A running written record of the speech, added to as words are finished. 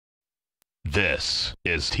This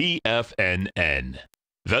is TFNN,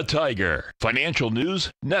 the Tiger Financial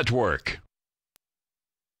News Network.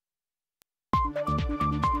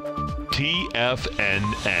 TFNN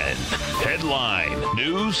Headline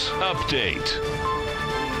News Update.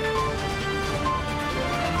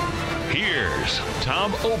 Here's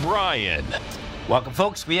Tom O'Brien. Welcome,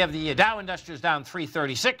 folks. We have the Dow Industrials down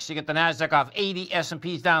 336. You get the Nasdaq off 80.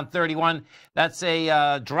 S&P's down 31. That's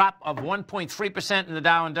a drop of 1.3% in the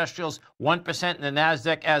Dow Industrials, 1% in the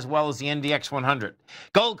Nasdaq, as well as the NDX 100.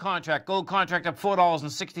 Gold contract up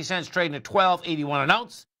 $4.60, trading at $12.81 an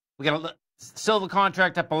ounce. We got a silver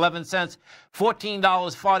contract up 11 cents,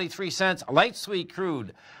 $14.43. Light sweet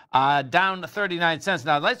crude down to 39 cents.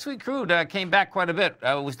 Now, light sweet crude came back quite a bit.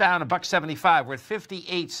 It was down $1.75. We're at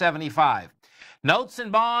 58.75. Notes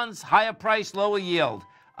and bonds, higher price, lower yield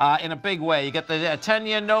in a big way. You get the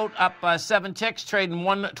 10-year note up 7 ticks, trading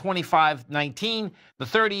 125.19. The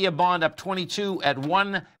 30-year bond up 22 at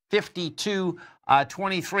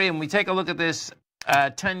 152.23. And we take a look at this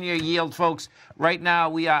 10-year yield, folks. Right now,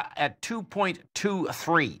 we are at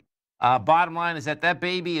 2.23. Bottom line is that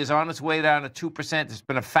baby is on its way down to 2%. It's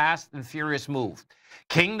been a fast and furious move.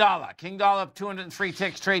 King dollar up 203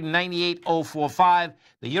 ticks, trading 98.045.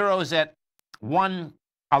 The euro is at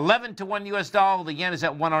 111 to 1 U.S. dollar. The yen is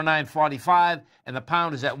at 109.45, and the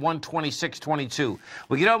pound is at 126.22.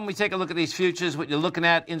 We get over and we take a look at these futures. What you're looking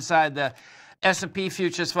at inside the S&P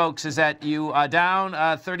futures, folks, is that you are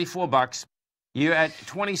down 34 bucks. You're at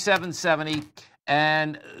 27.70.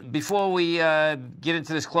 And before we get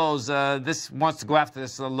into this close, this wants to go after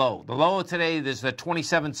this low. The low today is the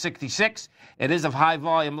 27.66. It is a high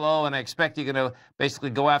volume low, and I expect you're going to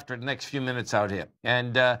basically go after it the next few minutes out here.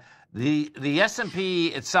 And the S&P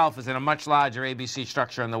itself is in a much larger ABC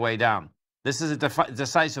structure on the way down. This is a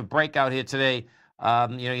decisive breakout here today.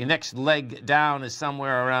 Your next leg down is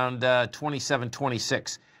somewhere around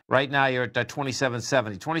 27.26. Right now you're at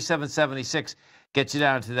 27.70. 27.76 gets you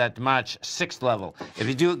down to that March 6th level. If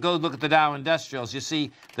you do go look at the Dow Industrials, you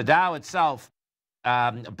see the Dow itself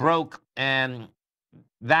broke, and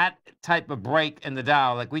that type of break in the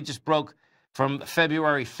Dow, like we just broke from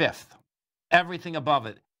February 5th, everything above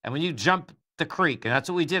it. And when you jump the creek, and that's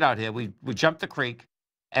what we did out here, we jumped the creek,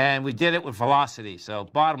 and we did it with velocity. So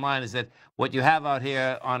bottom line is that what you have out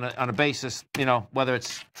here on a basis, whether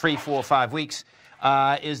it's 3, 4, 5 weeks,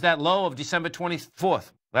 is that low of December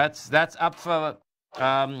 24th. That's up for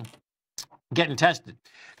getting tested.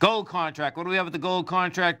 Gold contract. What do we have with the gold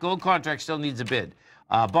contract? Gold contract still needs a bid.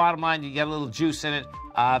 Bottom line, you get a little juice in it.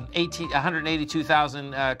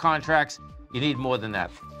 182,000 contracts. You need more than that.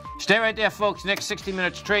 Stay right there, folks. Next 60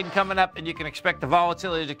 minutes trading coming up, and you can expect the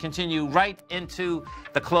volatility to continue right into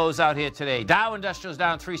the close out here today. Dow Industrials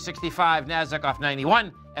down 365, Nasdaq off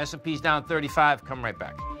 91, S&P's down 35. Come right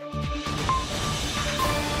back.